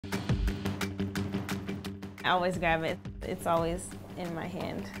I always grab it. It's always in my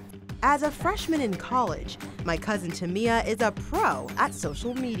hand. As a freshman in college, my cousin Tamia is a pro at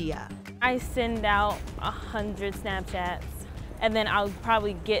social media. I send out 100 Snapchats, and then I'll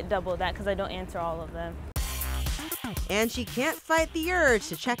probably get double that because I don't answer all of them. And she can't fight the urge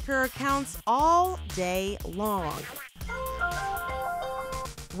to check her accounts all day long.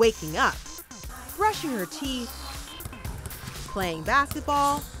 Waking up, brushing her teeth, playing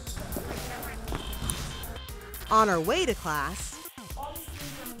basketball, on her way to class,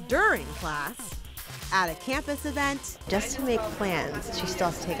 during class, at a campus event, just to make plans, she still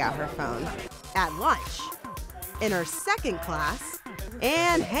has to take out her phone, at lunch, in her second class,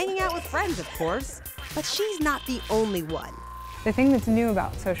 and hanging out with friends, of course. But she's not the only one. The thing that's new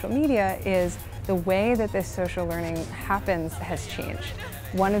about social media is the way that this social learning happens has changed.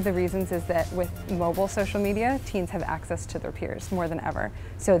 One of the reasons is that with mobile social media, teens have access to their peers more than ever.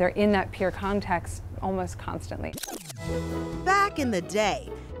 So they're in that peer context almost constantly. Back in the day,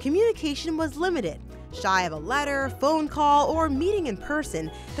 communication was limited. Shy of a letter, phone call, or meeting in person,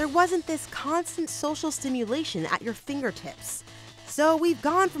 there wasn't this constant social stimulation at your fingertips. So we've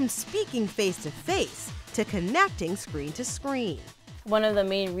gone from speaking face-to-face to connecting screen to screen. One of the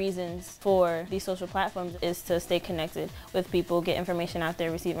main reasons for these social platforms is to stay connected with people, get information out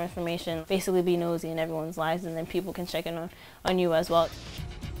there, receive information, basically be nosy in everyone's lives, and then people can check in on you as well.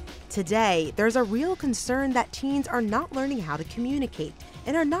 Today, there's a real concern that teens are not learning how to communicate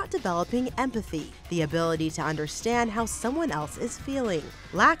and are not developing empathy, the ability to understand how someone else is feeling.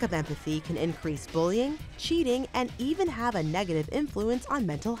 Lack of empathy can increase bullying, cheating, and even have a negative influence on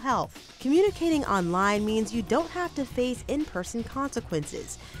mental health. Communicating online means you don't have to face in-person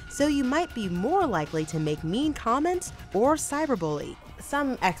consequences, so you might be more likely to make mean comments or cyberbully.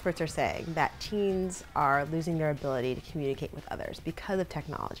 Some experts are saying that teens are losing their ability to communicate with others because of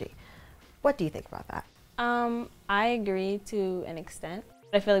technology. What do you think about that? I agree to an extent.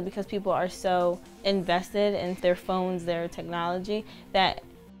 I feel like because people are so invested in their phones, their technology, that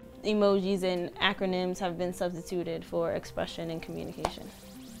emojis and acronyms have been substituted for expression and communication.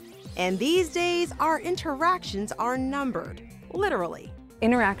 And these days, our interactions are numbered, literally.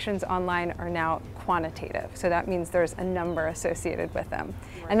 Interactions online are now quantitative, so that means there's a number associated with them.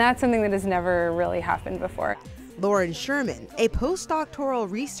 And that's something that has never really happened before. Lauren Sherman, a postdoctoral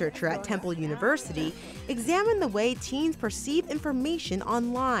researcher at Temple University, examined the way teens perceive information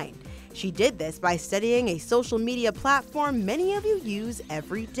online. She did this by studying a social media platform many of you use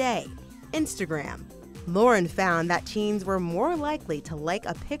every day, Instagram. Lauren found that teens were more likely to like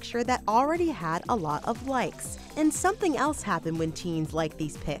a picture that already had a lot of likes. And something else happened when teens liked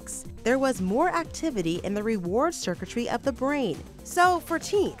these pics. There was more activity in the reward circuitry of the brain. So for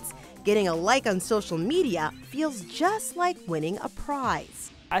teens, getting a like on social media feels just like winning a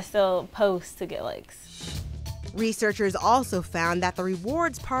prize. I still post to get likes. Researchers also found that the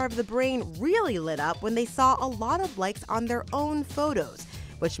rewards part of the brain really lit up when they saw a lot of likes on their own photos,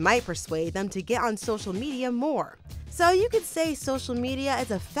 which might persuade them to get on social media more. So you could say social media is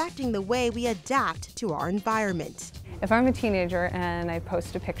affecting the way we adapt to our environment. If I'm a teenager and I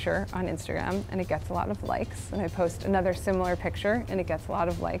post a picture on Instagram and it gets a lot of likes, and I post another similar picture and it gets a lot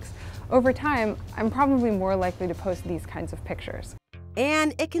of likes, over time, I'm probably more likely to post these kinds of pictures.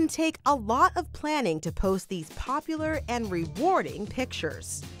 And it can take a lot of planning to post these popular and rewarding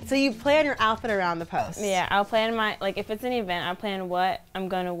pictures. So you plan your outfit around the post? Yeah, I'll plan if it's an event, I'll plan what I'm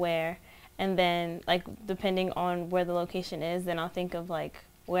gonna wear. And then, depending on where the location is, then I'll think of,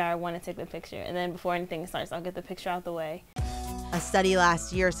 where I want to take the picture. And then before anything starts, I'll get the picture out the way. A study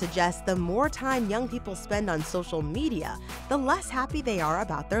last year suggests the more time young people spend on social media, the less happy they are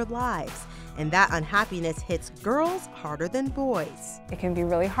about their lives. And that unhappiness hits girls harder than boys. It can be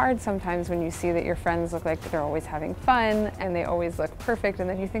really hard sometimes when you see that your friends look like they're always having fun and they always look perfect, and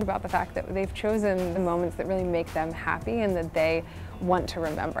then you think about the fact that they've chosen the moments that really make them happy and that they want to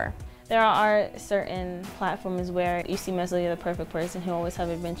remember. There are certain platforms where you seem as though you're the perfect person who always have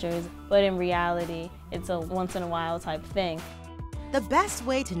adventures, but in reality, it's a once-in-a-while type thing. The best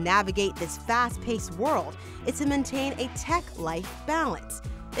way to navigate this fast-paced world is to maintain a tech-life balance,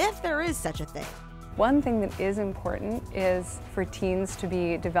 if there is such a thing. One thing that is important is for teens to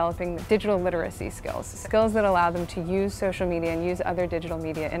be developing digital literacy skills that allow them to use social media and use other digital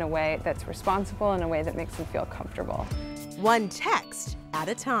media in a way that's responsible, in a way that makes them feel comfortable. One text at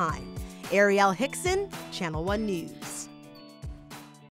a time. Arielle Hixson, Channel 1 News.